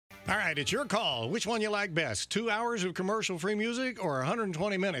All right, it's your call. Which one you like best? 2 hours of commercial-free music or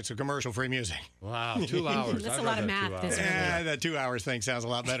 120 minutes of commercial-free music? Wow, 2 hours. That's a lot of math. Yeah, that 2 hours thing sounds a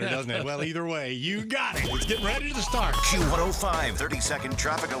lot better, doesn't it? Well, either way, you got it. It's getting ready to start. Q105 30-second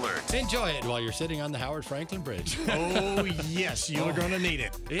traffic alert. Enjoy it while you're sitting on the Howard Franklin Bridge. Oh, yes, you're going to need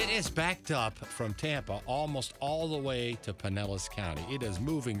it. It is backed up from Tampa almost all the way to Pinellas County. It is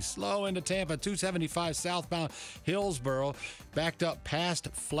moving slow into Tampa, 275 southbound Hillsboro, backed up past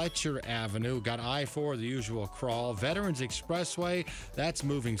Fletcher Avenue. Got I-4, the usual crawl. Veterans Expressway, that's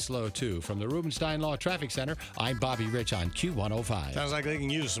moving slow too. From the Rubenstein Law Traffic Center, I'm Bobby Rich on Q105. Sounds like they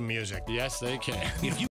can use some music. Yes, they can. If you